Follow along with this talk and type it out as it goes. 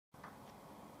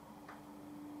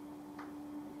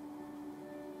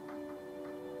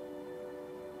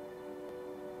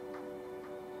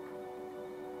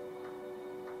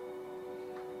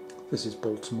This is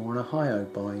Baltimore and Ohio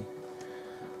by,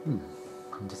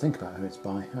 come to think about who it's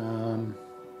by.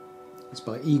 It's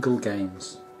by Eagle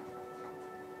Games.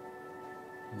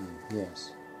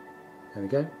 Yes, there we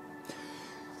go.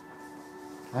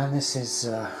 And this is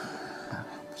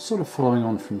sort of following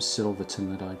on from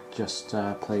Silverton that I just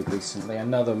played recently.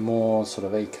 Another more sort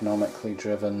of economically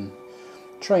driven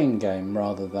train game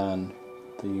rather than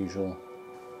the usual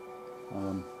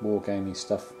wargamey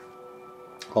stuff.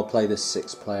 I'll play this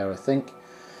 6-player, I think.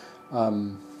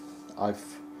 I've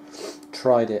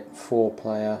tried it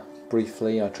 4-player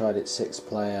briefly. I tried it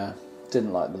 6-player.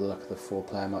 Didn't like the look of the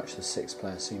 4-player much. The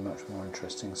 6-player seemed much more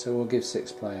interesting. So we'll give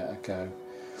 6-player a go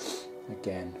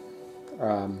again.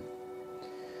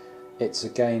 It's a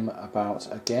game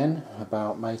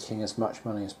about making as much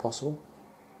money as possible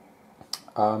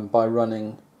by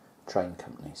running train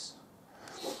companies.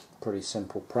 Pretty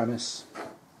simple premise.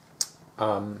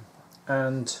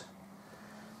 And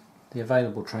the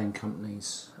available train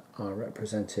companies are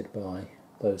represented by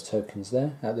those tokens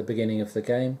there at the beginning of the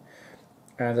game,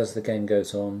 and as the game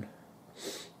goes on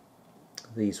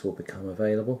these will become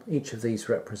available. Each of these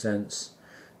represents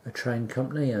a train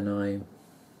company, and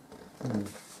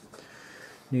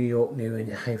New York, New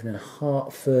Haven and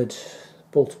Hartford,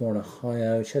 Baltimore and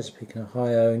Ohio, Chesapeake and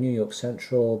Ohio, New York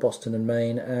Central, Boston and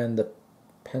Maine, and the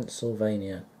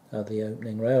Pennsylvania are the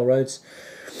opening railroads.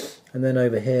 And then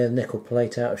over here, nickel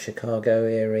plate out of Chicago,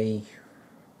 Erie,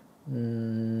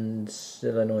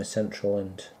 Illinois Central,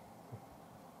 and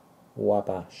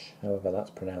Wabash, however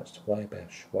that's pronounced,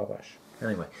 Wabash.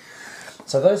 Anyway,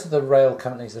 so those are the rail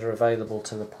companies that are available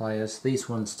to the players. These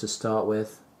ones to start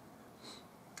with,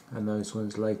 and those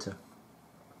ones later.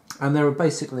 And there are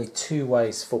basically 2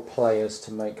 ways for players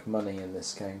to make money in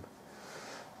this game.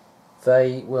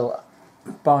 They will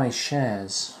buy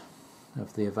shares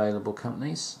of the available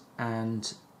companies,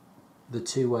 and the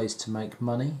 2 ways to make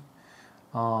money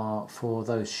are for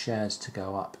those shares to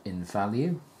go up in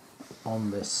value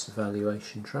on this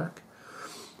valuation track,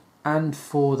 and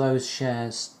for those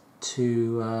shares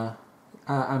to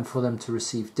and for them to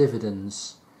receive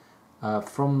dividends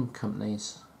from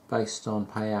companies based on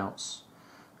payouts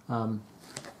to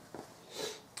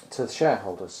the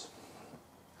shareholders.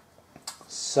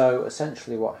 So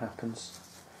essentially what happens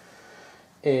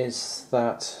is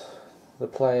that the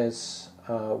players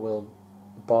will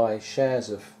buy shares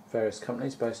of various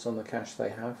companies based on the cash they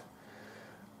have,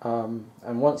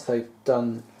 and once they've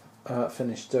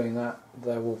finished doing that,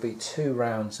 there will be 2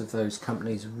 rounds of those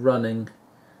companies running.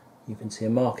 You can see a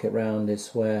market round is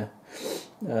where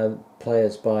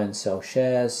players buy and sell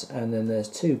shares, and then there's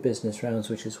 2 business rounds,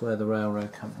 which is where the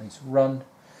railroad companies run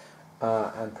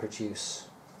and produce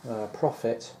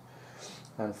profit.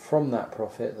 And from that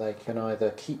profit they can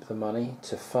either keep the money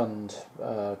to fund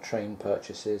train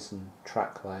purchases and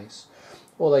track lays,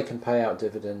 or they can pay out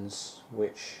dividends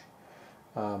which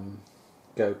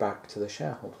go back to the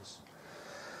shareholders.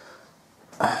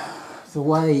 The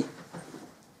way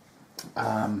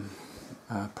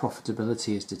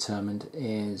profitability is determined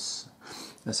is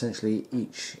essentially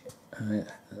each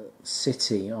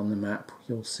city on the map.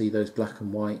 You'll see those black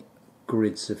and white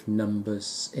grids of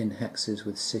numbers in hexes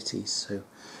with cities, so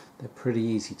they're pretty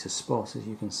easy to spot, as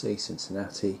you can see: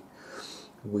 Cincinnati,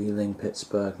 Wheeling,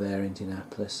 Pittsburgh there,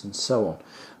 Indianapolis, and so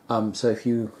on. So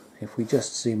if we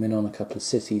just zoom in on a couple of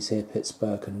cities here,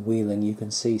 Pittsburgh and Wheeling, you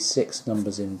can see 6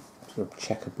 numbers in sort of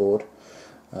checkerboard,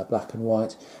 black and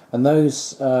white, and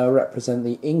those represent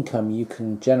the income you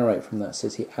can generate from that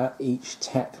city at each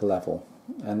tech level.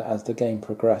 And as the game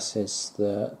progresses,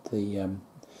 the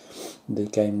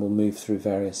game will move through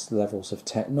various levels of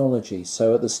technology.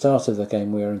 So at the start of the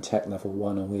game we are in tech level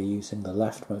 1, and we're using the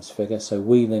leftmost figure. So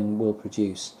Wheeling will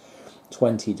produce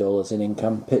 $20 in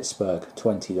income, Pittsburgh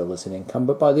 $20 in income,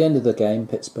 but by the end of the game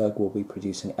Pittsburgh will be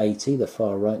producing 80, the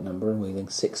far right number, and Wheeling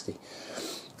 60.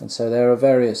 And so there are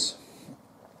various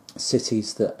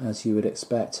cities that, as you would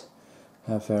expect,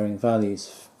 have varying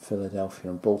values.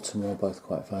 Philadelphia and Baltimore both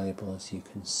quite valuable, as you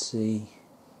can see.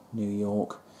 New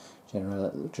York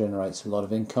generates a lot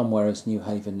of income, whereas New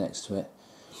Haven next to it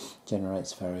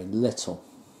generates very little.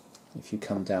 If you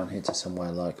come down here to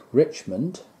somewhere like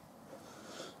Richmond,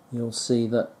 you'll see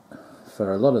that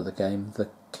for a lot of the game the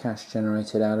cash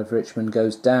generated out of Richmond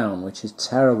goes down, which is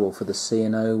terrible for the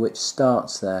C&O which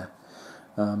starts there.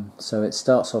 So it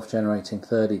starts off generating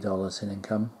 $30 in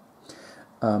income,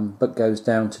 but goes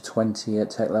down to 20 at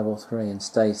tech level 3 and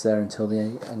stays there until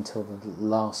the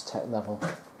last tech level.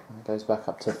 It goes back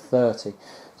up to 30.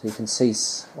 So you can see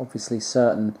obviously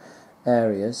certain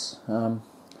areas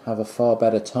have a far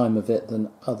better time of it than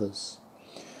others.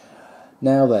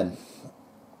 Now then,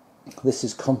 This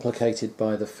is complicated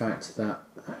by the fact that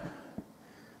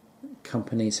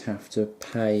companies have to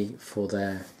pay for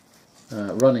their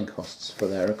running costs for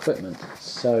their equipment.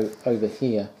 So over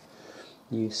here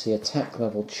you see a tech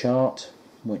level chart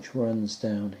which runs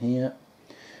down here,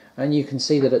 and you can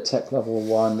see that at tech level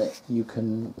 1 you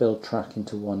can build track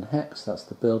into 1 hex, that's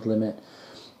the build limit.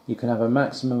 You can have a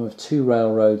maximum of 2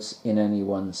 railroads in any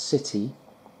one city,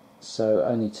 so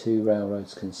only 2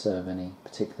 railroads can serve any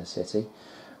particular city.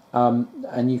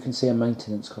 And you can see a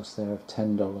maintenance cost there of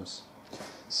 $10.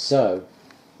 So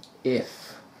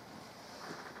if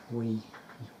we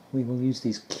will use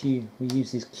these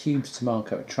cubes to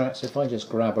mark out tracks. So if I just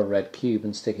grab a red cube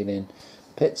and stick it in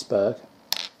Pittsburgh,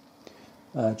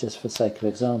 just for sake of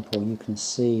example, you can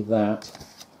see that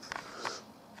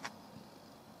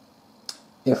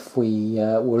if we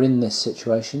were in this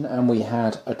situation and we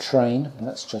had a train,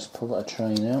 let's just pull a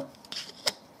train out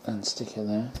and stick it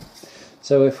there.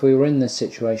 So if we were in this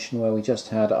situation where we just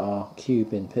had our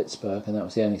cube in Pittsburgh and that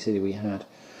was the only city we had,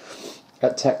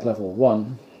 at tech level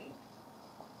 1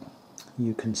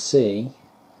 you can see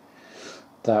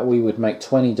that we would make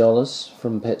 $20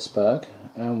 from Pittsburgh,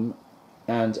 and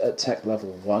at tech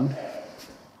level 1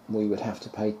 we would have to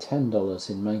pay $10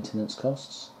 in maintenance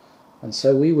costs, and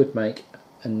so we would make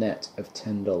a net of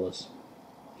 $10,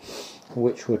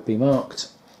 which would be marked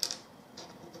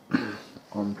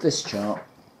on this chart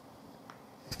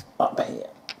up here,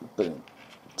 boom,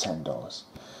 $10.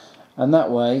 And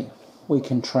that way we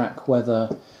can track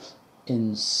whether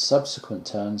in subsequent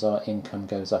turns our income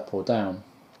goes up or down.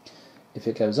 If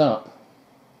it goes up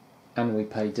and we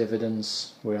pay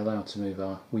dividends, we're allowed to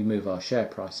move our share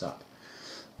price up.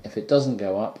 If it doesn't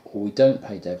go up, or we don't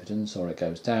pay dividends, or it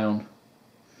goes down,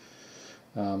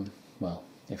 well,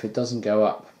 if it doesn't go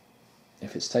up,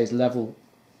 if it stays level,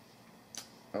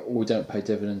 we don't pay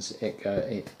dividends,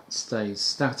 it stays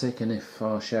static, and if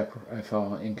our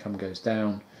income goes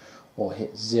down or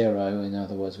hits 0, in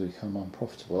other words we become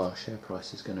unprofitable, our share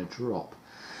price is going to drop.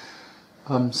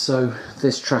 So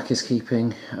this track is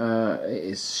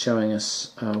is showing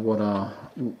us what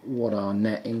our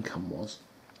net income was.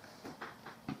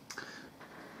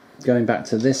 Going back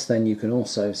to this, then, you can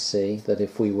also see that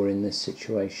if we were in this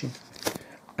situation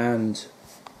and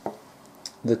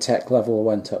the tech level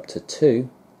went up to 2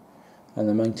 and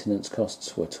the maintenance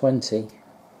costs were 20,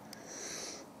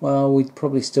 well, we'd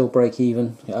probably still break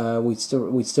even. We'd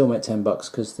still make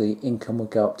 $10 because the income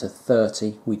would go up to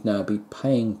 30. We'd now be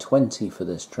paying 20 for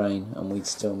this train, and we'd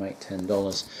still make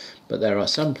 $10. But there are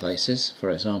some places, for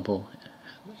example,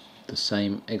 the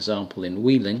same example in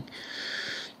Wheeling.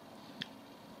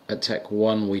 At Tech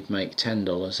 1 we'd make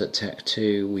 $10, at Tech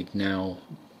 2 we'd now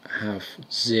have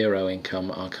 0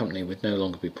 income, our company would no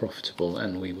longer be profitable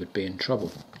and we would be in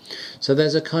trouble. So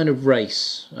there's a kind of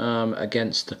race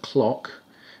against the clock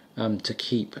to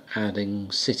keep adding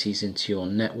cities into your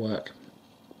network,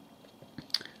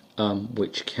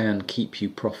 which can keep you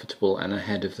profitable and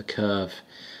ahead of the curve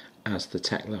as the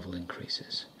tech level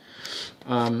increases.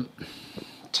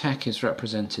 Tech is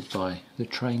represented by the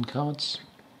train cards,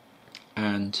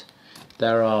 and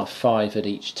there are 5 at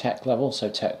each tech level, so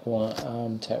tech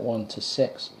 1 to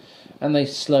 6, and they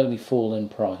slowly fall in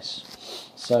price.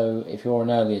 So if you're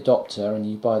an early adopter and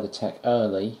you buy the tech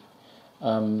early,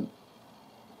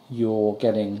 you're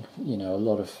getting you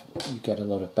get a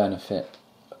lot of benefit.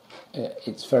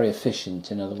 It's very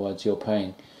efficient. In other words, you're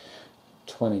paying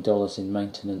 $20 in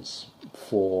maintenance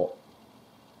for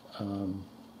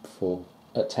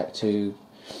at Tech 2.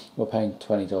 We're paying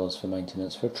 $20 for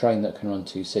maintenance for a train that can run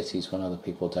 2 cities when other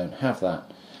people don't have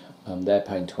that. They're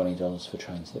paying $20 for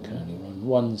trains that can only run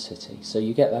 1 city. So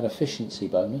you get that efficiency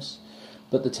bonus,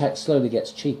 but the tech slowly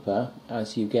gets cheaper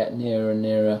as you get nearer and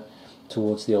nearer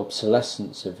towards the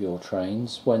obsolescence of your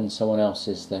trains, when someone else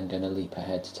is then going to leap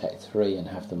ahead to Tech 3 and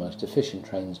have the most efficient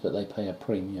trains, but they pay a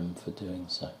premium for doing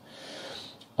so.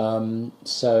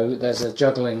 So there's a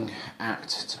juggling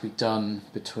act to be done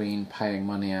between paying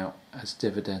money out as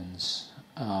dividends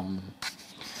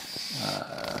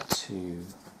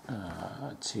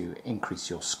to increase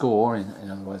your score, in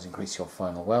other words increase your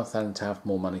final wealth, and to have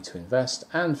more money to invest,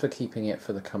 and for keeping it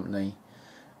for the company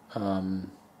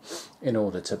in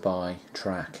order to buy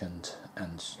track and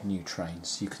new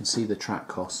trains. You can see the track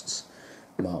costs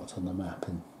marked on the map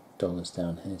in dollars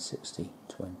down here, 60,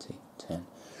 20, 10,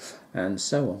 and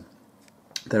so on.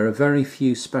 There are very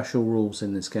few special rules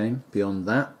in this game beyond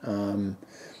that.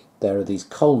 There are these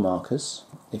coal markers.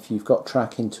 If you've got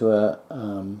track into a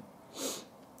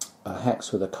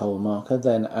hex with a coal marker,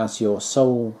 then as your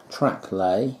sole track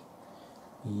lay,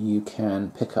 you can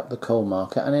pick up the coal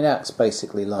marker, and it acts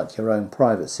basically like your own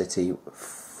private city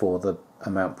for the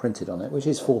amount printed on it, which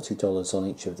is $40 on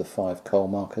each of the 5 coal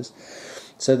markers.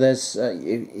 So there's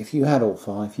if you had all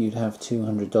 5, you'd have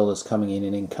 $200 coming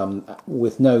in income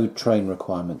with no train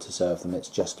requirement to serve them. It's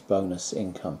just bonus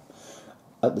income.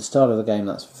 At the start of the game,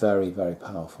 that's very, very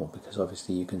powerful, because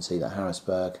obviously you can see that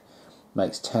Harrisburg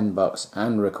makes $10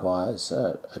 and requires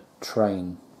a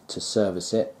train to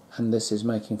service it, and this is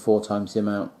making 4 times the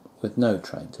amount with no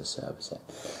train to service it.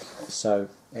 So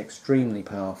extremely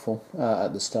powerful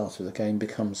at the start of the game,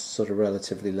 becomes sort of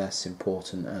relatively less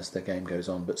important as the game goes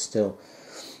on, but still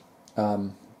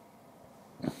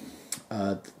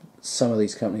some of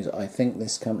these companies, I think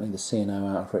this company, the C&O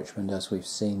out of Richmond, as we've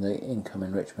seen, the income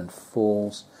in Richmond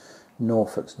falls.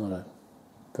 Norfolk's not a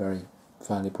very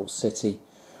valuable city.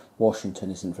 Washington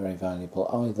isn't very valuable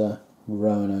either.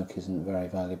 Roanoke isn't very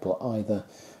valuable either.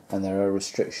 And there are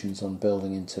restrictions on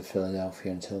building into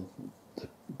Philadelphia until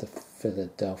the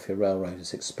Philadelphia Railroad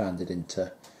has expanded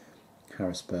into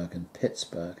Harrisburg and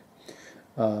Pittsburgh.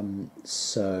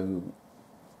 So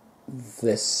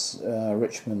this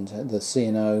Richmond, the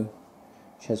C&O,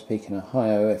 Chesapeake and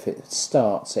Ohio, if it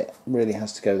starts, it really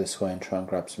has to go this way and try and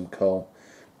grab some coal.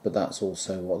 But that's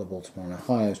also what the Baltimore and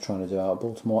Ohio is trying to do out of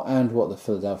Baltimore, and what the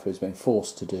Philadelphia has been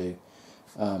forced to do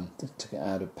to get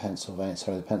out of Pennsylvania.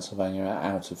 Sorry, the Pennsylvania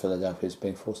out of Philadelphia is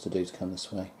being forced to do to come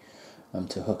this way,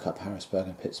 to hook up Harrisburg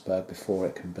and Pittsburgh before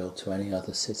it can build to any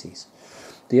other cities.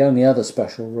 The only other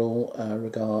special rule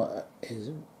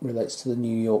relates to the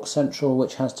New York Central,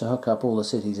 which has to hook up all the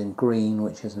cities in green,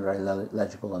 which isn't very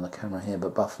legible on the camera here,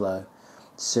 but Buffalo,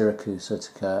 Syracuse,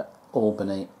 Utica,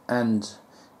 Albany, and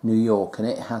New York, and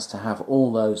it has to have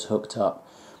all those hooked up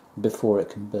before it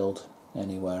can build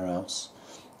anywhere else.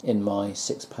 In my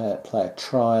 6-player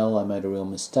trial, I made a real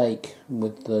mistake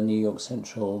with the New York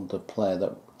Central. The player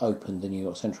that opened the New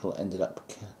York Central ended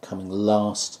up coming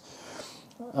last,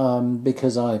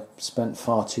 because I spent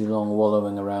far too long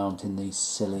wallowing around in these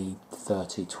silly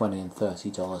 $20 and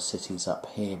 $30 cities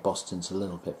up here. Boston's a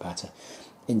little bit better,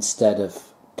 instead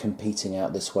of competing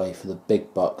out this way for the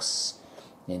big bucks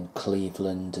in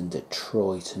Cleveland and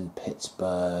Detroit and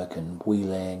Pittsburgh and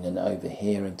Wheeling, and over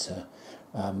here into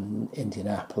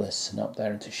Indianapolis, and up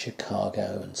there into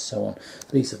Chicago and so on.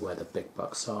 These are where the big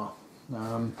bucks are,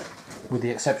 with the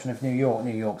exception of New York.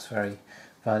 New York's very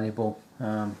valuable.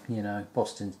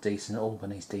 Boston's decent,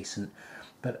 Albany's decent,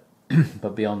 but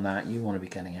but beyond that, you want to be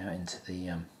getting out into the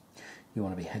you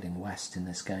want to be heading west in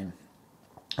this game,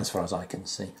 as far as I can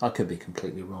see. I could be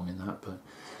completely wrong in that, but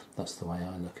that's the way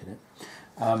I look at it.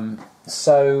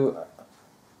 So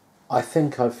I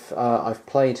think I've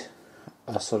played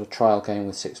a sort of trial game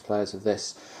with 6 players of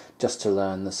this, just to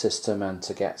learn the system and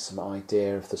to get some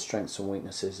idea of the strengths and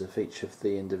weaknesses of each of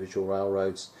the individual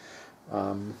railroads.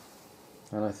 And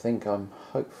I think I'm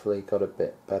hopefully got a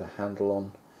bit better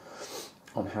handle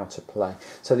on how to play.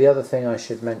 So the other thing I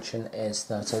should mention is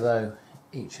that although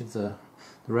each of the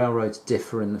railroads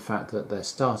differ in the fact that their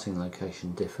starting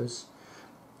location differs,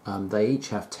 they each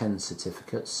have 10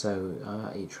 certificates,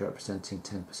 so each representing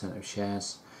 10% of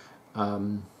shares.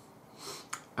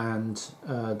 And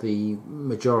the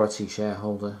majority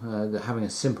shareholder, having a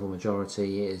simple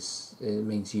majority, it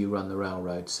means you run the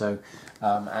railroad. So,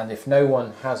 and if no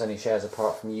one has any shares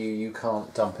apart from you, you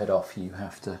can't dump it off. You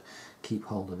have to keep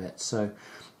hold of it. So,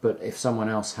 but if someone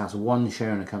else has 1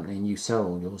 share in a company and you sell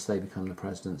all yours, they become the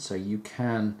president. So you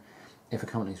can, if a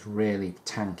company's really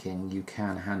tanking, you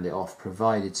can hand it off,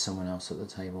 provided someone else at the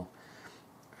table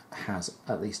has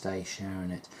at least a share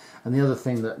in it. And the other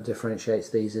thing that differentiates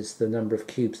these is the number of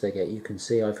cubes they get. You can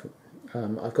see I've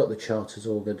got the charters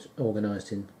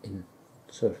organised in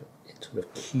sort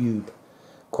of cube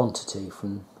quantity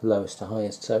from lowest to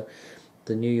highest. So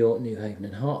the New York, New Haven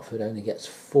and Hartford only gets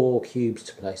 4 cubes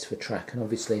to place for track, and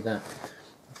obviously that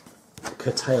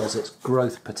curtails its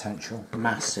growth potential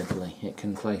massively. It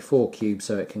can play 4 cubes,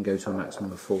 so it can go to a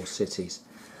maximum of 4 cities.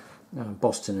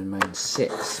 Boston and Maine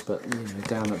 6, but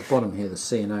down at the bottom here the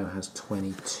C&O has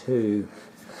 22,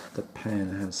 the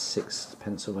Penn has 6,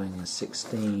 Pennsylvania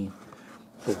 16,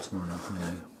 Baltimore and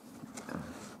Ohio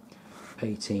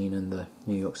 18, and the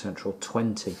New York Central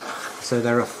 20. So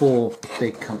there are 4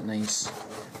 big companies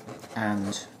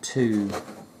and 2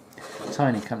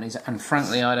 tiny companies, and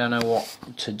frankly I don't know what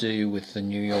to do with the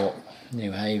New York,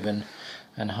 New Haven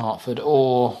and Hartford,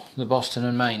 or the Boston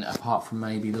and Maine, apart from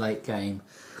maybe late game.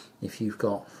 If you've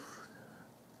got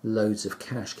loads of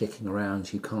cash kicking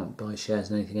around, you can't buy shares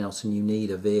and anything else, and you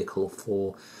need a vehicle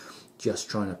for just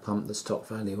trying to pump the stock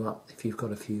value up. If you've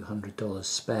got a few $100s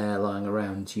spare lying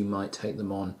around, you might take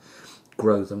them on,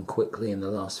 grow them quickly in the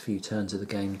last few turns of the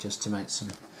game, just to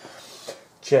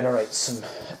generate some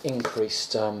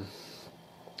increased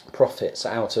profits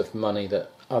out of money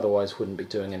that otherwise wouldn't be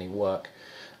doing any work.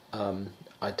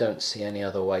 I don't see any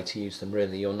other way to use them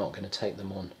really. You're not going to take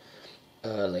them on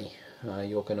early.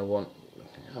 You're going to want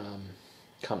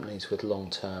companies with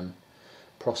long-term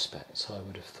prospects, I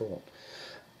would have thought.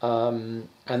 And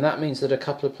that means that a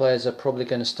couple of players are probably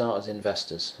going to start as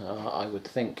investors. I would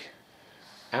think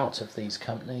out of these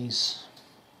companies,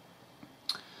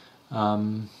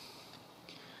 the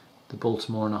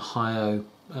Baltimore and Ohio,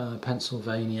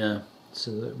 Pennsylvania,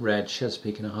 so the red,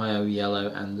 Chesapeake and Ohio yellow,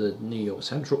 and the New York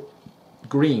Central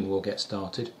green will get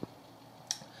started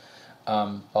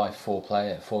by four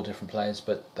different players,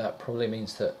 but that probably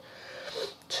means that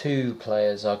 2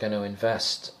 players are going to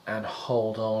invest and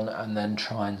hold on and then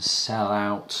try and sell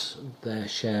out their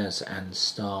shares and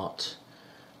start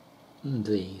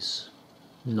these.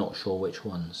 Not sure which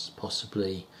ones.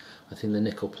 Possibly, I think the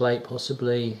nickel plate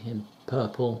possibly in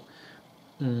purple.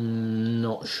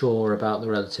 Not sure about the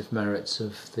relative merits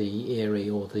of the Erie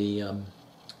or the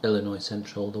Illinois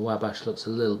Central. The Wabash looks a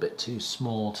little bit too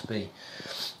small to be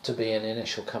an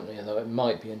initial company, although it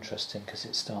might be interesting because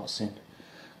it starts in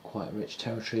quite rich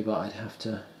territory, but I'd have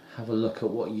to have a look at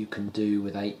what you can do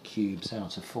with 8 cubes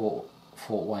out of Fort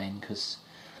Wayne, because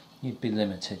you'd be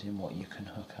limited in what you can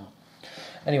hook up.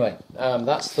 Anyway,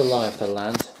 that's the lie of the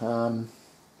land.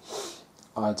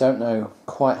 I don't know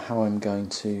quite how I'm going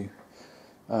to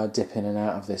dip in and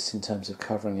out of this in terms of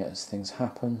covering it as things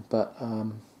happen, but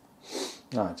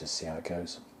I'll just see how it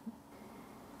goes.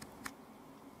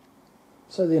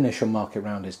 So the initial market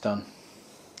round is done,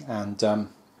 and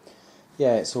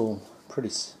yeah, it's all pretty.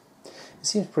 It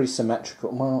seems pretty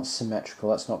symmetrical. Well, not symmetrical.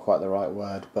 That's not quite the right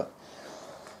word. But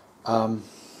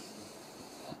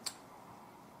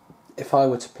if I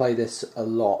were to play this a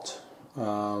lot,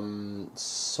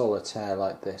 solitaire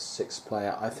like this,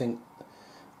 6-player, I think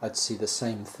I'd see the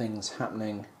same things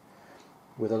happening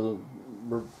with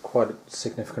quite a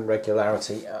significant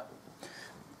regularity.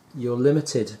 You're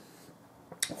limited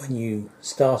when you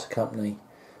start a company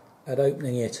at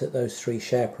opening it at those 3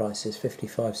 share prices,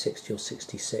 55, 60 or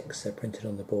 66. They're printed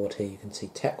on the board here. You can see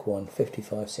Tech 1,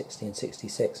 55, 60 and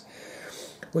 66,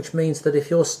 which means that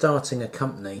if you're starting a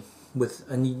company with,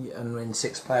 and in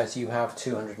 6 players you have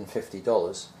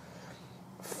 $250,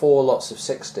 4 lots of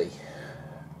 60,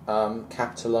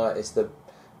 capital is the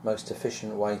most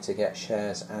efficient way to get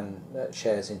shares and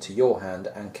shares into your hand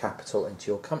and capital into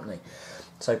your company.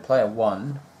 So player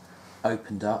 1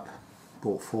 opened up,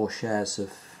 bought 4 shares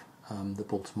of the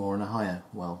Baltimore and Ohio.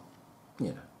 Well, you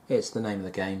know, it's the name of the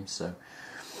game, so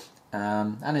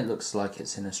and it looks like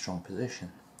it's in a strong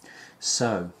position.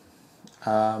 So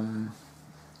and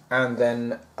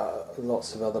then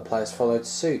lots of other players followed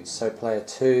suit. So player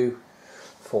 2,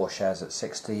 4 shares at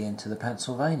 60 into the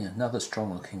Pennsylvania, another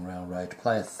strong looking railroad.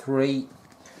 Player 3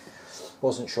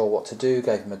 wasn't sure what to do,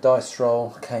 gave him a dice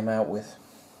roll, came out with,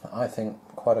 I think,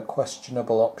 quite a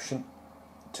questionable option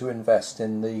to invest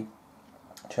in the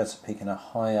Chesapeake and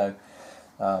Ohio.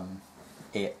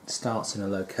 It starts in a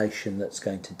location that's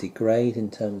going to degrade in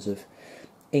terms of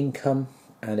income,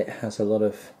 and it has a lot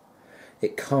of,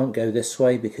 it can't go this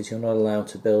way because you're not allowed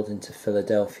to build into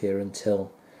Philadelphia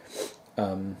until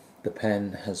the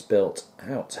Penn has built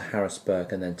out to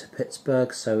Harrisburg and then to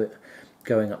Pittsburgh. So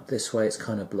going up this way, it's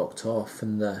kind of blocked off,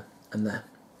 and the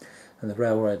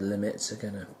railroad limits are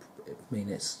going to mean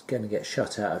it's going to get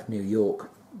shut out of New York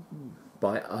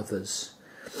by others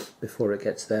before it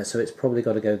gets there. So it's probably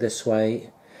got to go this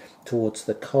way towards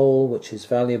the coal, which is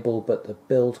valuable, but the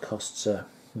build costs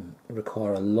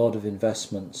require a lot of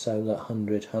investment. So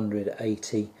 100,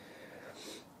 180,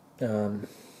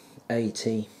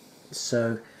 80,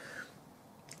 so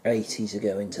 80 to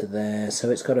go into there. So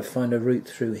it's got to find a route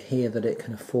through here that it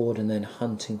can afford, and then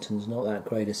Huntington's not that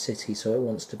great a city, so it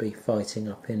wants to be fighting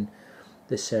up in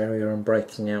this area and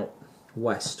breaking out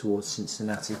west towards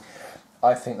Cincinnati.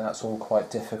 I think that's all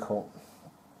quite difficult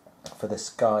for this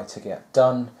guy to get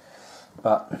done,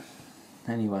 but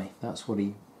anyway, that's what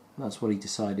he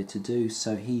decided to do.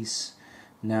 So he's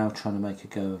now trying to make a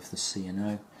go of the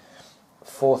C&O.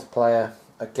 4th player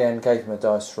again gave him a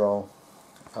dice roll,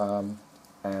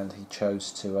 and he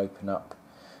chose to open up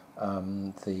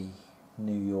the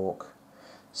New York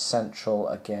Central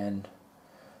again.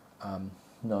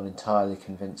 Not entirely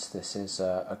convinced this is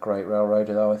a great railroad,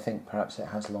 although I think perhaps it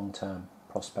has long-term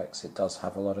prospects. It does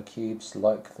have a lot of cubes,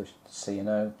 like the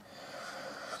C&O.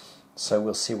 So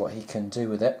we'll see what he can do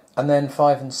with it. And then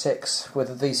 5 and 6,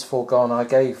 with these 4 gone, I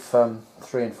gave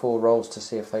 3 and 4 rolls to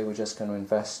see if they were just going to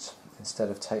invest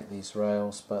instead of take these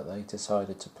rails, but they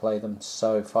decided to play them.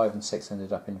 So 5 and 6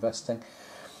 ended up investing.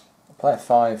 Player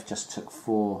 5 just took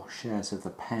 4 shares of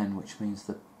the Penn, which means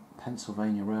the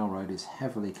Pennsylvania Railroad is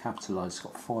heavily capitalised. It's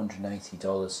got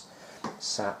 $480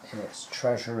 sat in its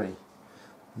treasury,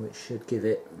 which should give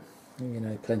it, you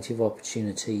know, plenty of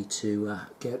opportunity to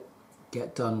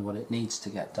get done what it needs to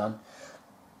get done.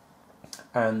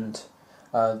 And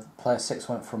player 6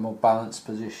 went for a more balanced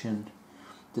position,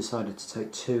 decided to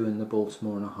take 2 in the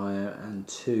Baltimore and Ohio and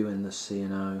 2 in the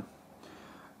C&O.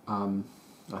 I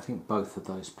think both of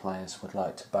those players would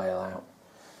like to bail out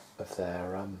of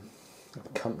their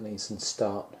companies and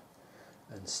start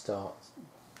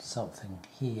something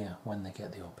here when they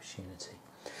get the opportunity.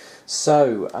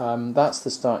 So that's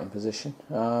the starting position,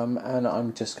 and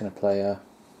I'm just going to play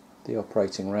the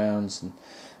operating rounds and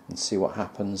see what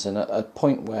happens. And at a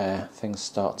point where things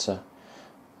start to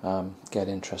get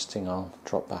interesting, I'll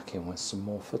drop back in with some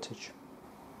more footage.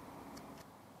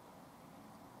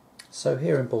 So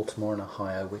here in Baltimore and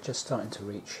Ohio, we're just starting to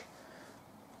reach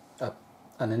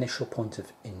an initial point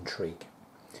of intrigue.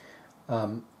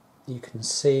 You can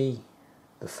see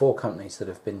the 4 companies that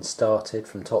have been started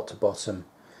from top to bottom: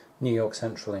 New York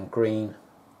Central in green,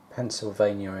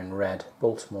 Pennsylvania in red,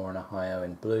 Baltimore and Ohio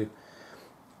in blue,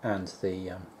 and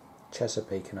the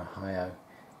Chesapeake and Ohio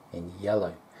in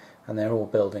yellow. And they're all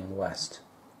building west.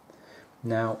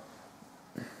 Now,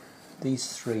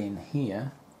 these 3 in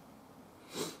here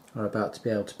are about to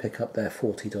be able to pick up their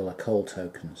 $40 coal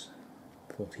tokens.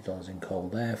 $40 in coal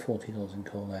there, $40 in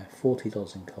coal there,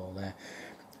 $40 in coal there.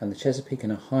 And the Chesapeake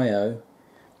and Ohio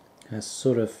has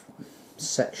sort of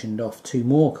sectioned off 2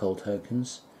 more coal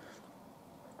tokens,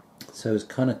 so it's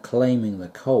kind of claiming the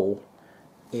coal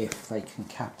if they can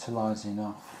capitalise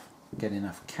enough, get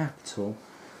enough capital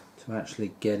to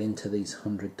actually get into these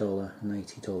 $100 and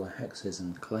 $80 hexes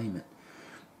and claim it,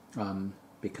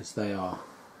 because they are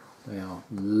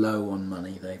low on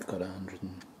money. They've got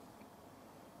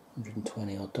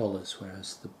 $120 odd,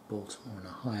 whereas the Baltimore and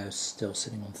Ohio is still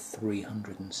sitting on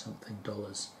 $300 and something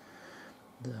dollars.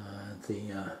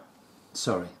 The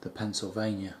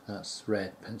Pennsylvania, that's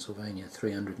red, Pennsylvania,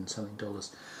 $300 and something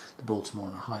dollars. The Baltimore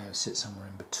and Ohio sit somewhere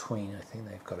in between. I think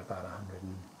they've got about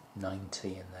 190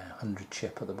 in there, 100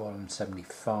 chip at the bottom,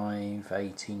 75,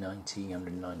 80, 90,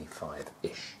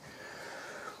 195-ish.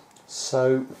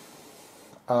 So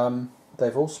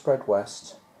they've all spread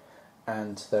west,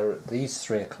 and these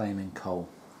 3 are claiming coal.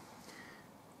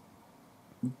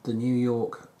 The New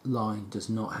York line does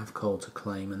not have coal to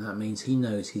claim, and that means he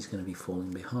knows he's going to be falling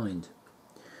behind.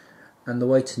 And the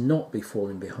way to not be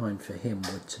falling behind for him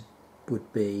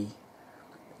would be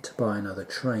to buy another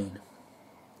train,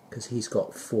 because he's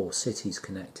got 4 cities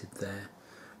connected there.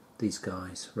 These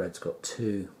guys, red's got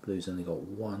 2, blue's only got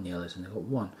 1, yellow's only got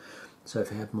 1. So if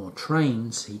he had more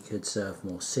trains, he could serve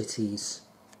more cities.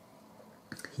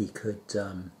 He could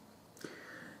then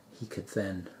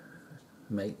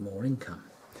make more income.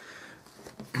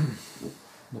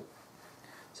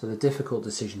 So the difficult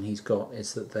decision he's got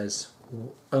is that there's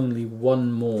only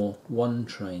one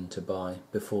train to buy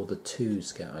before the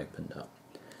 2s get opened up.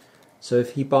 So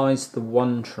if he buys the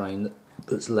 1 train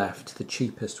that's left, the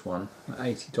cheapest one, at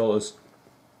 $80,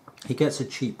 he gets a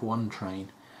cheap 1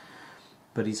 train,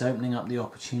 but he's opening up the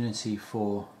opportunity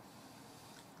for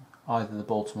either the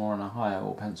Baltimore and Ohio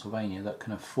or Pennsylvania that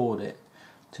can afford it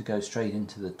to go straight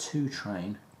into the 2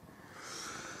 train.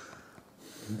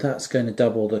 That's going to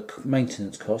double the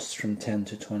maintenance costs from $10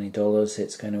 to $20.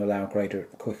 It's going to allow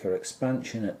quicker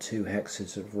expansion at 2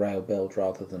 hexes of rail build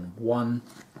rather than 1.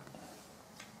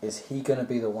 Is he going to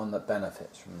be the one that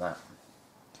benefits from that?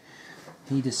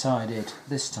 He decided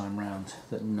this time round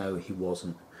that no, he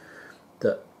wasn't.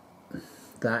 That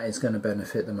is going to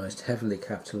benefit the most heavily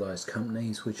capitalised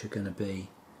companies, which are going to be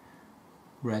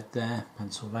red there,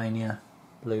 Pennsylvania,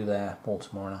 blue there,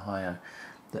 Baltimore and Ohio.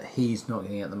 That he's not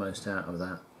going to get the most out of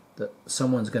that. That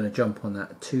someone's going to jump on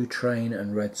that 2 train,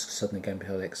 and red's suddenly going to be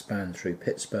able to expand through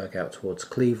Pittsburgh out towards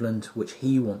Cleveland, which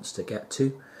he wants to get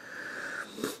to.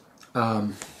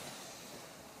 And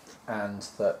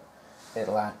that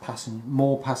it'll add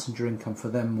more passenger income for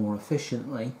them more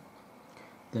efficiently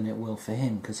than it will for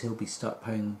him, because he'll be stuck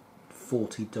paying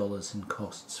 $40 in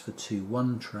costs for 2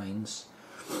 1 trains,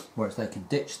 whereas they can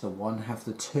ditch the 1, have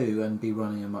the 2 and be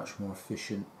running a much more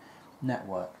efficient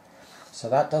network. So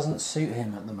that doesn't suit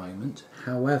him at the moment.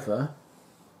 However,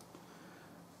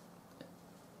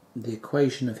 the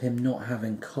equation of him not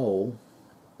having coal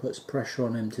puts pressure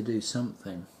on him to do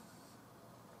something,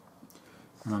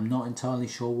 and I'm not entirely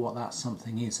sure what that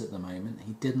something is at the moment.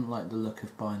 He didn't like the look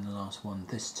of buying the last one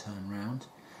this turn round.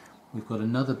 We've got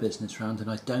another business round, and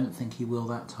I don't think he will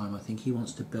that time. I think he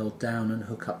wants to build down and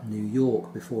hook up New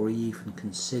York before he even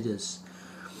considers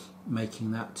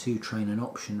making that 2 train an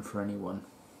option for anyone.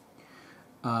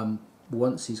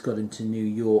 once he's got into New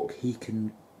York, he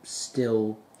can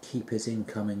still keep his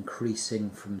income increasing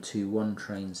from 2-1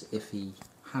 trains if he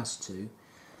has to.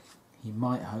 He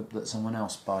might hope that someone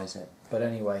else buys it. But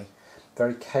anyway,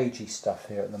 very cagey stuff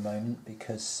here at the moment,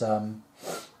 because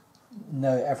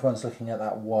no, everyone's looking at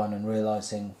that one and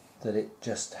realising that it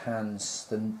just hands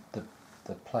the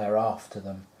player after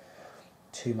them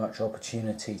too much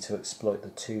opportunity to exploit the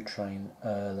 2 train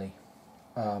early.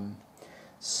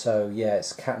 So yeah,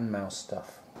 it's cat and mouse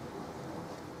stuff.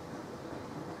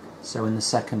 So in the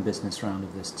second business round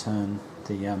of this turn,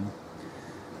 the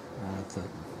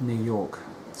New York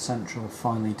Central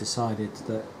finally decided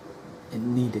that it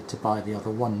needed to buy the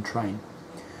other 1 train.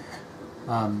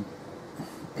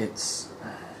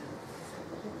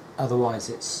 Otherwise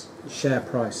its share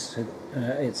price,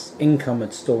 its income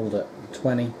had stalled at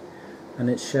 20, and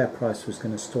its share price was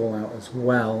going to stall out as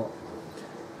well,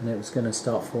 and it was going to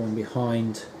start falling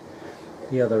behind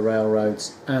the other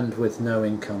railroads, and with no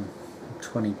income,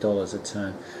 $20 a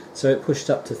turn. So it pushed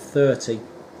up to 30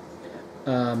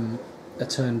 a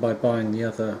turn by buying the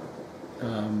other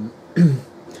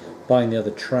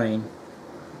train.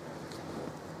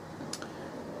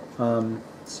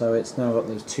 So it's now got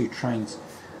those 2 trains,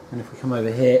 and if we come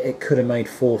over here, it could have made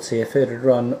 40 if it had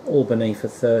run Albany for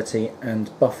 30 and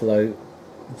Buffalo.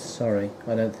 Sorry,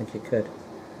 I don't think it could.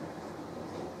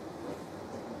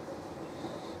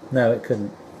 No, it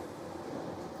couldn't.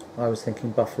 I was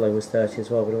thinking Buffalo was 30 as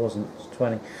well, but it wasn't. It was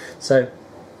 20. So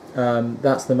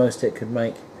that's the most it could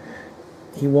make.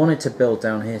 He wanted to build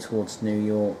down here towards New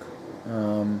York,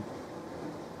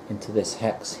 into this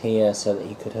hex here, so that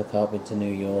he could hook up into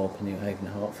New York, New Haven,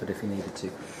 Hartford if he needed to.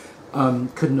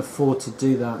 Couldn't afford to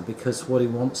do that, because what he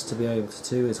wants to be able to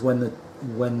do is when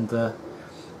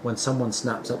someone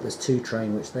snaps up this 2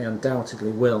 train, which they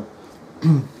undoubtedly will,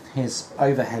 his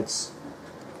overheads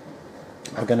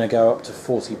are going to go up to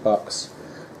 $40,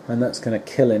 and that's going to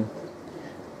kill him.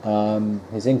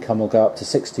 His income will go up to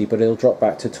 60, but it'll drop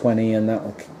back to 20, and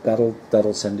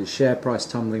that'll send his share price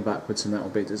tumbling backwards, and that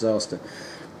will be a disaster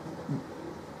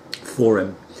for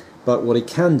him. But what he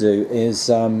can do is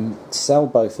sell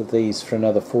both of these for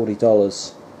another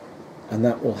 $40, and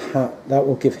that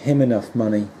will give him enough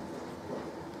money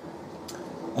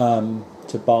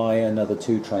to buy another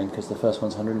 2 train, because the first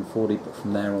one's 140, but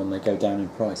from there on they go down in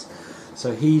price.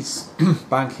 So he's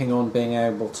banking on being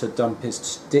able to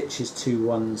ditch his 2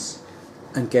 1s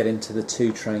and get into the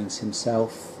 2 trains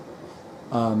himself,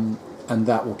 and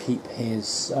that will keep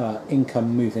his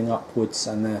income moving upwards,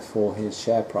 and therefore his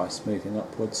share price moving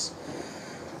upwards.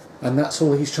 And that's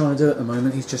all he's trying to do at the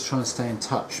moment. He's just trying to stay in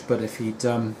touch. But if he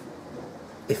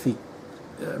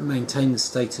maintained the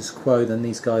status quo, then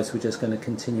these guys were just going to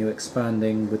continue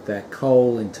expanding with their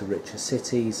coal into richer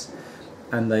cities,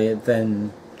 and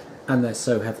they're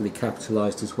so heavily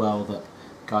capitalised as well that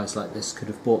guys like this could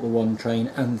have bought the 1 train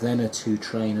and then a 2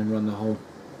 train and run the whole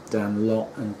damn lot,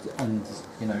 and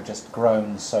you know, just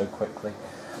grown so quickly.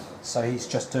 So he's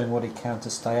just doing what he can to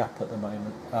stay up at the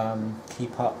moment,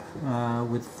 keep up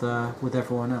with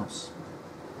everyone else.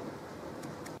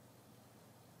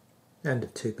 End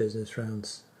of 2 business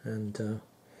rounds, and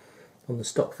on the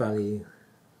stock value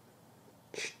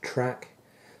track,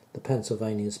 the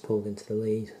Pennsylvania's pulled into the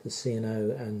lead, the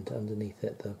C&O, and underneath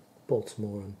it the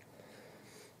Baltimore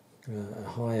and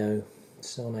Ohio.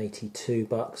 It's on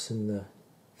 $82, and the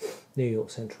New York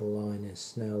Central line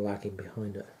is now lagging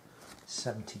behind at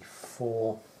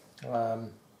 74. Yeah,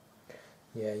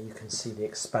 you can see the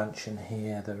expansion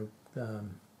here. The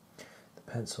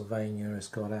Pennsylvania has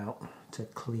got out to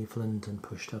Cleveland and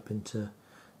pushed up into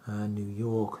New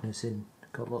York, and has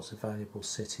got lots of valuable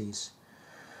cities.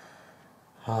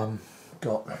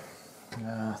 Got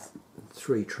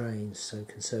 3 trains, so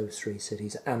can service 3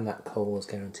 cities, and that coal is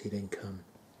guaranteed income,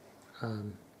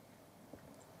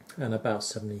 and about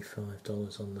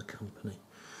 $75 on the company.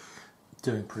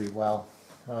 Doing pretty well.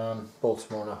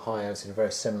 Baltimore and Ohio is in a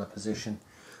very similar position.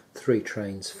 3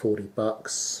 trains,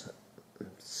 $40,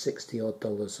 60 odd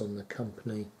dollars on the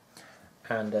company,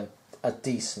 and a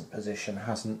decent position.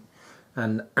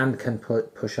 And can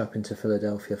push up into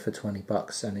Philadelphia for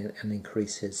 $20 and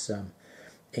increase his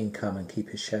income and keep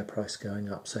his share price going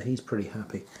up. So he's pretty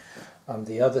happy.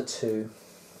 The other 2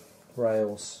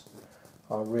 rails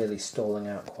are really stalling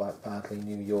out quite badly.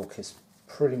 New York is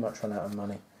pretty much run out of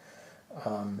money,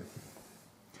 and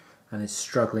is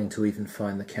struggling to even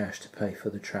find the cash to pay for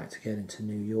the track to get into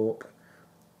New York.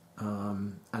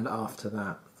 And after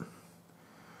that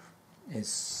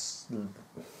is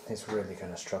really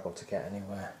going to struggle to get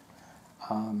anywhere.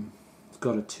 It's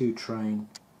got a 2 train,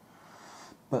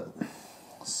 but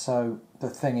So the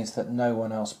thing is that no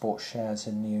one else bought shares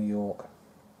in New York.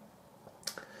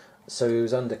 So he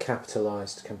was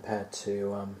undercapitalised compared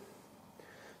to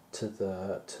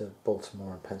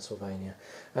Baltimore and Pennsylvania,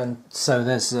 and so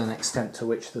there's an extent to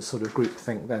which the sort of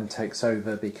groupthink then takes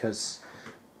over because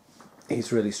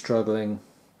he's really struggling.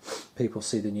 People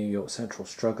see the New York Central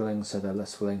struggling, so they're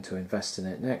less willing to invest in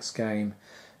it next game,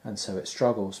 and so it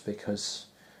struggles because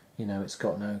it's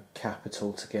got no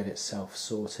capital to get itself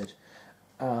sorted.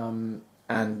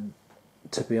 And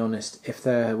to be honest, if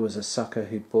there was a sucker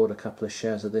who'd bought a couple of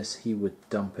shares of this, he would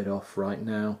dump it off right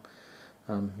now.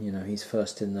 He's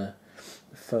first in the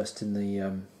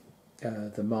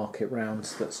market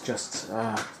rounds that's just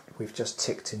we've just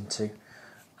ticked into,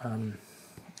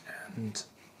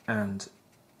 and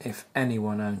if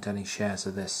anyone owned any shares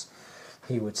of this,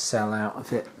 he would sell out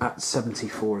of it at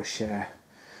 74 a share,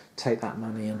 take that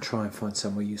money and try and find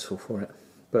somewhere useful for it.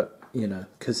 But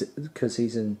because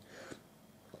he's in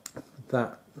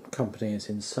that company is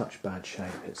in such bad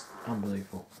shape, it's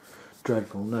unbelievable,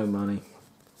 dreadful, no money,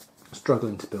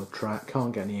 struggling to build track,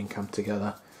 can't get any income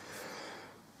together,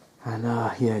 and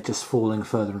just falling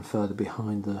further and further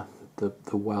behind the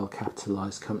well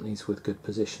capitalised companies with good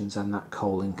positions and that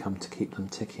coal income to keep them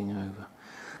ticking over.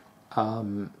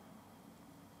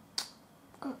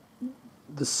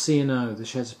 The C&O, the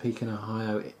Chesapeake and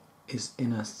Ohio, is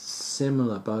in a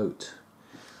similar boat.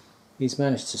 He's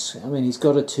managed to, he's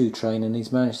got a 2 train and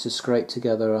he's managed to scrape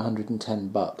together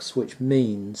 $110, which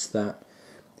means that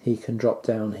he can drop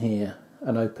down here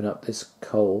and open up this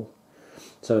coal.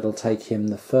 So it'll take him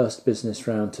the first business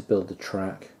round to build the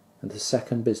track and the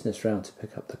second business round to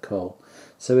pick up the coal.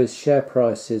 So his share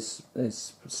price is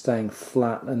staying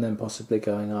flat and then possibly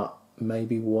going up,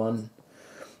 maybe 1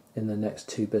 in the next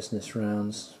 2 business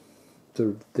rounds.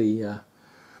 The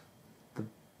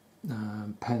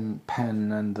Penn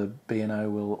and the B&O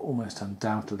will almost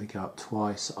undoubtedly go up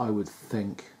twice, I would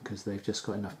think, because they've just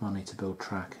got enough money to build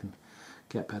track and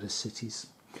get better cities,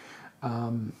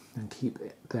 and keep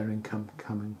their income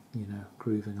coming,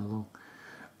 grooving along.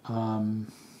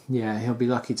 He'll be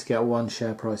lucky to get 1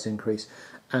 share price increase,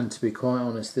 and to be quite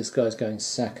honest, this guy's going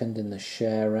second in the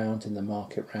share round, in the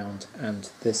market round, and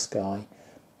this guy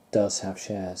does have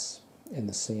shares in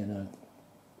the C&O.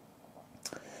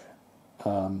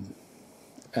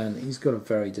 And he's got a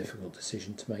very difficult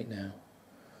decision to make now.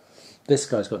 This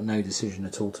guy's got no decision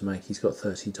at all to make. He's got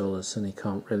 $30 and he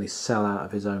can't really sell out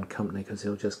of his own company because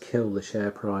he'll just kill the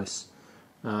share price.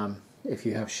 If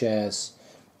you have shares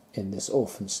in this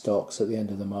orphan stocks at the end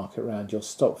of the market round, your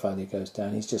stock value goes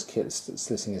down. He's just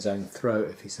slitting his own throat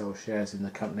if he sells shares in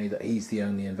the company that he's the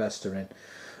only investor in.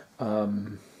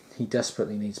 He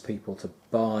desperately needs people to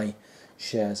buy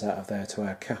shares out of there to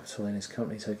add capital in his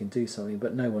company so he can do something,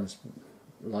 but no one's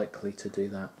likely to do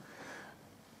that.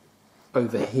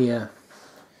 Over here,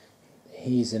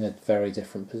 he's in a very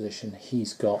different position.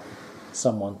 He's got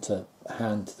someone to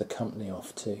hand the company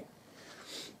off to.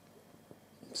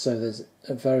 So there's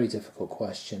a very difficult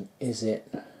question. Is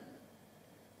it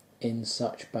in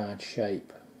such bad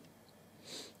shape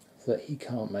that he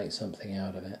can't make something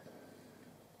out of it?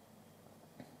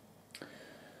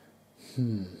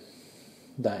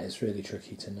 That is really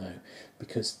tricky to know,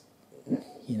 because the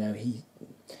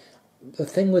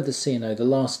thing with the C&O, the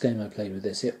last game I played with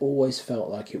this, it always felt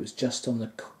like it was just on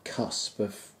the cusp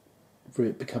of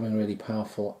becoming really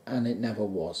powerful, and it never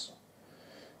was.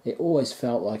 It always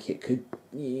felt like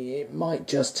it might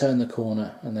just turn the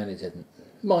corner, and then it didn't.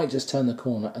 Might just turn the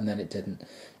corner, and then it didn't.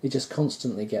 It just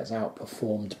constantly gets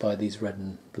outperformed by these red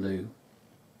and blue,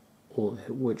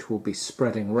 which will be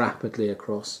spreading rapidly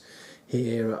across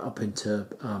here up into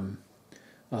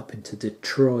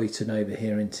Detroit and over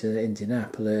here into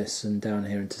Indianapolis and down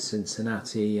here into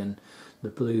Cincinnati, and the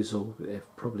Blues have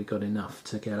probably got enough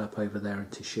to get up over there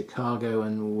into Chicago,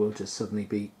 and will just suddenly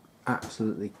be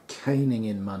absolutely caning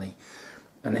in money,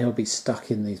 and he'll be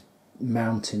stuck in these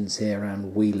mountains here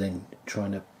around Wheeling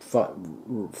trying to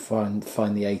find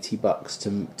the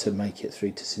 $80 to make it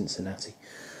through to Cincinnati.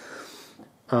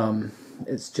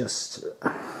 It's just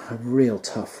a real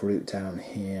tough route down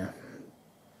here.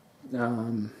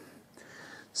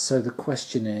 So the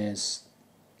question is,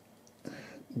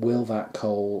 will that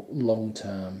coal long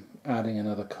term, adding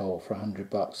another coal for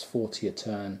 $100, 40 a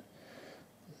turn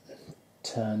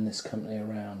this company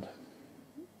around,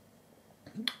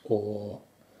 or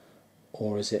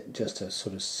is it just a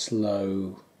sort of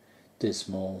slow,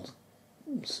 dismal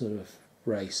sort of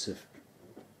race of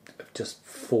just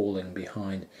falling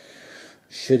behind?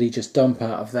 Should he just dump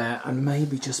out of there and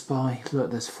maybe just buy?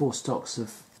 Look, there's four stocks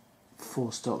of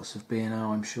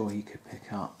B&O. I'm sure he could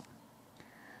pick up.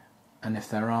 and if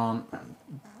there aren't,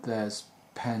 there's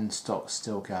Penn stock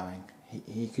still going.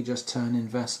 He could just turn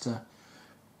investor,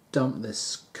 dump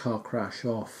this car crash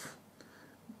off,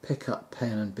 pick up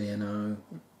Penn and B&O,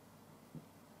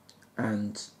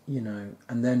 and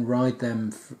and then ride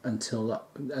them until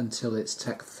it's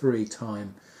Tech 3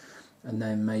 time, and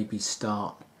then maybe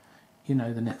start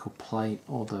the nickel plate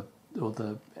or the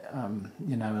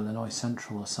Illinois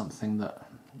Central or something that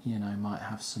might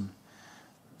have some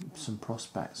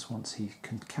prospects once he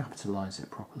can capitalise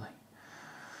it properly.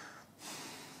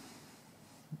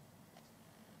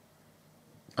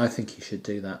 I think he should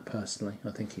do that personally.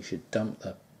 I think he should dump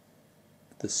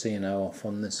the C&O off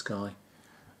on this guy,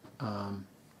 and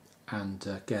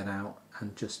get out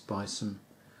and just buy some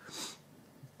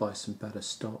better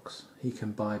stocks. He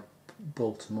can buy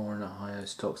Baltimore and Ohio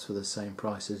stocks for the same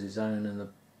price as his own, and the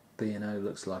B&O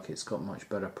looks like it's got much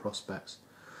better prospects.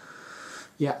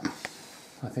 Yeah,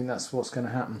 I think that's what's going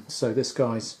to happen. So this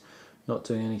guy's not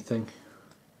doing anything.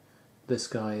 This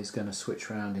guy is going to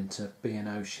switch around into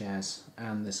B&O shares,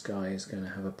 and this guy is going to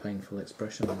have a painful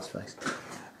expression on his face.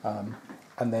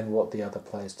 And then what the other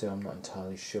players do, I'm not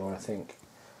entirely sure. I think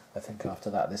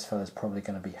after that, this fella's probably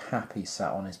going to be happy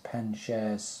sat on his Penn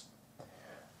shares,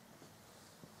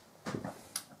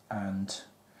 and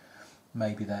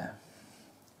maybe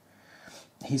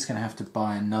he's going to have to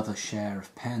buy another share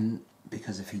of Penn,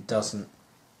 because if he doesn't,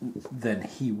 then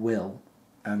he will,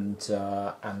 and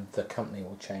the company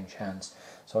will change hands.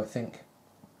 So I think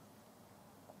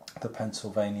the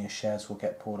Pennsylvania shares will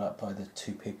get bought up by the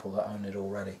two people that own it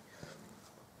already.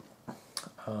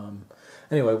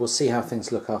 Anyway, we'll see how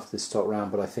things look after this stock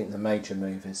round, but I think the major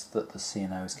move is that the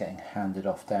C&O is getting handed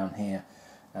off down here,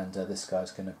 and this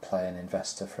guy's going to play an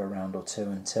investor for a round or two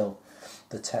until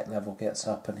the tech level gets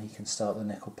up and he can start the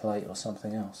nickel plate or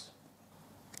something else.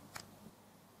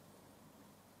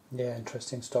 Yeah,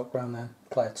 interesting stock round then.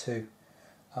 Player 2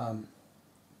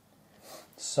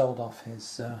 sold off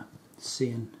his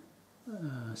C&O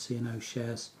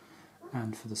shares,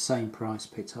 and for the same price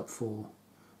picked up 4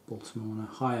 Baltimore and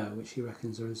Ohio, which he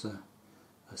reckons is a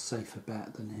safer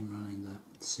bet than him running the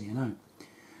C&O.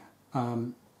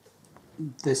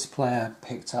 This player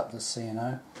picked up the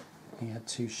C&O. He had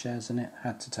 2 shares in it,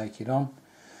 had to take it on.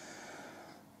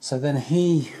 So then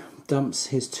he dumps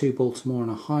his 2 Baltimore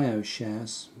and Ohio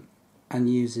shares and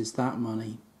uses that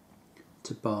money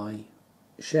to buy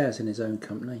shares in his own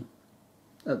company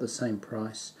at the same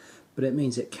price, but it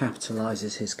means it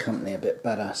capitalises his company a bit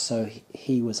better. So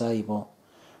he was able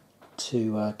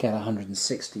to get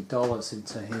 $160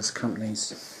 into his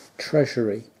company's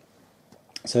treasury.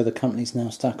 So the company's now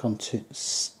stacked with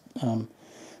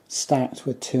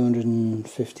 $250,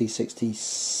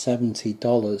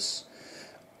 $60,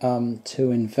 $70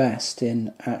 to invest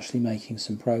in actually making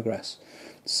some progress.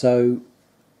 So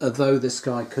although this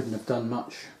guy couldn't have done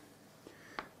much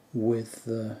with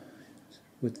the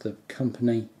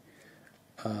company,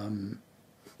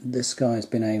 this guy has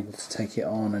been able to take it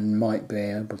on and might be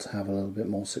able to have a little bit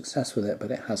more success with it,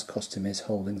 but it has cost him his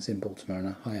holdings in Baltimore and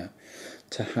Ohio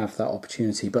to have that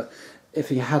opportunity. But if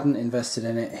he hadn't invested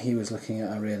in it, he was looking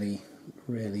at a really,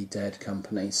 really dead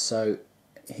company, so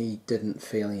he didn't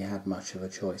feel he had much of a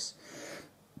choice.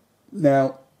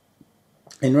 Now,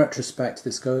 in retrospect,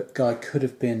 this guy could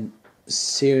have been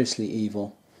seriously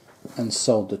evil and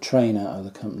sold the train out of the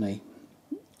company.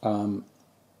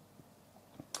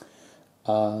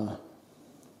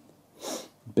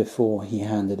 Before he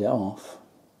handed it off.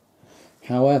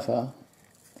 However,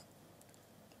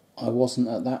 I wasn't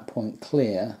at that point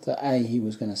clear that A, he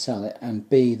was going to sell it, and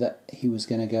B, that he was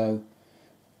going to go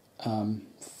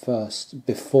first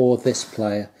before this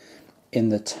player in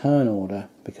the turn order,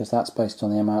 because that's based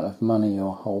on the amount of money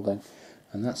you're holding,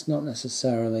 and that's not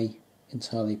necessarily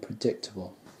entirely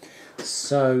predictable.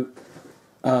 So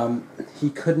he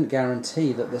couldn't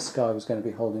guarantee that this guy was going to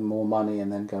be holding more money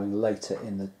and then going later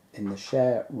in the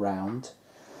share round.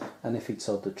 And if he'd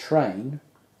sold the train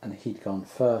and he'd gone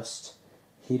first,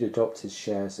 he'd have dropped his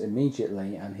shares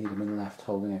immediately, and he'd have been left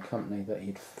holding a company that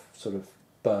he'd sort of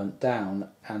burnt down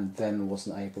and then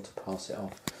wasn't able to pass it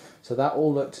off. So that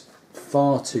all looked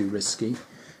far too risky,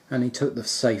 and he took the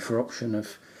safer option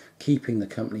of keeping the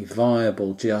company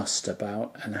viable just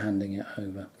about and handing it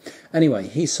over. Anyway,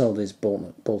 he sold his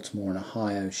Baltimore and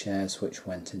Ohio shares, which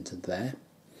went into there.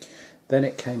 Then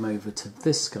it came over to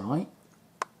this guy,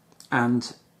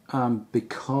 and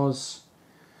because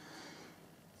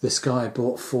this guy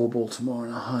bought 4 Baltimore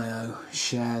and Ohio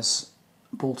shares,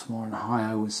 Baltimore and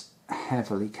Ohio was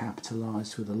heavily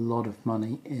capitalised with a lot of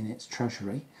money in its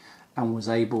treasury, and was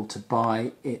able to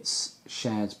buy its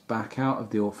shares back out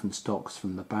of the orphan stocks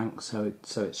from the bank, so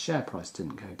its share price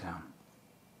didn't go down.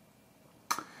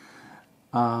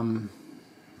 And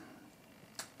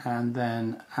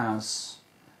then, as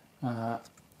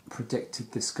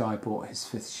predicted, this guy bought his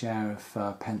 5th share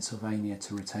of Pennsylvania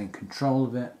to retain control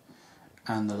of it,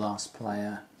 and the last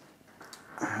player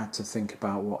had to think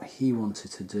about what he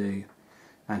wanted to do,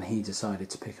 and he decided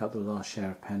to pick up the last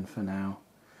share of Penn for now.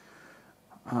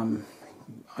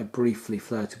 I briefly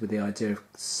flirted with the idea of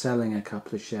selling a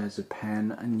couple of shares of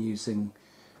Penn and using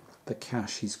the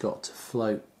cash he's got to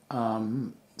float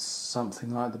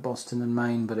something like the Boston and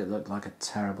Maine, but it looked like a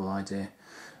terrible idea.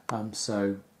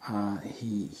 So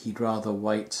he'd rather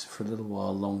wait for a little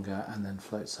while longer and then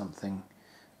float something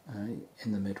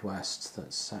in the Midwest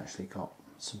that's actually got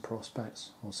some prospects,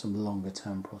 or some longer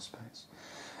term prospects.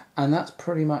 And that's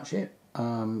pretty much it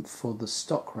for the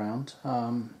stock round.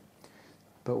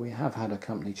 But we have had a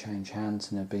company change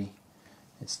hands, and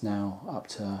it's now up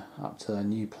to a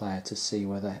new player to see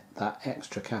whether that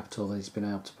extra capital that he's been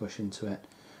able to push into it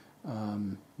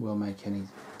will make any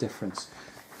difference.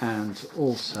 And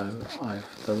also,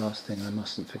 the last thing I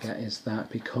mustn't forget is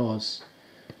that because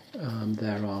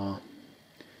there are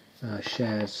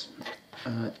shares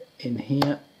in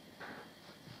here,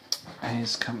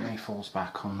 his company falls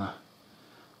back on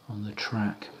the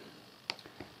track,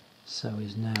 so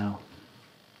he's now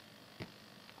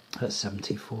at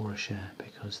 74 a share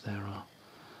because there are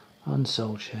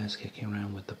unsold shares kicking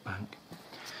around with the bank.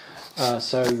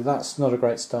 So that's not a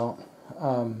great start.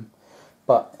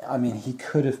 But I mean, he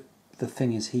could have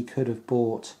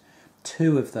bought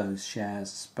 2 of those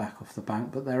shares back off the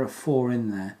bank, but there are 4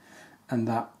 in there, and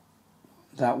that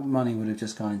money would have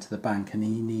just gone into the bank, and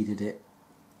he needed it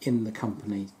in the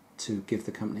company to give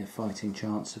the company a fighting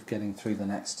chance of getting through the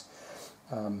next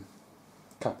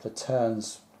couple of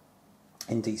turns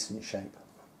in decent shape.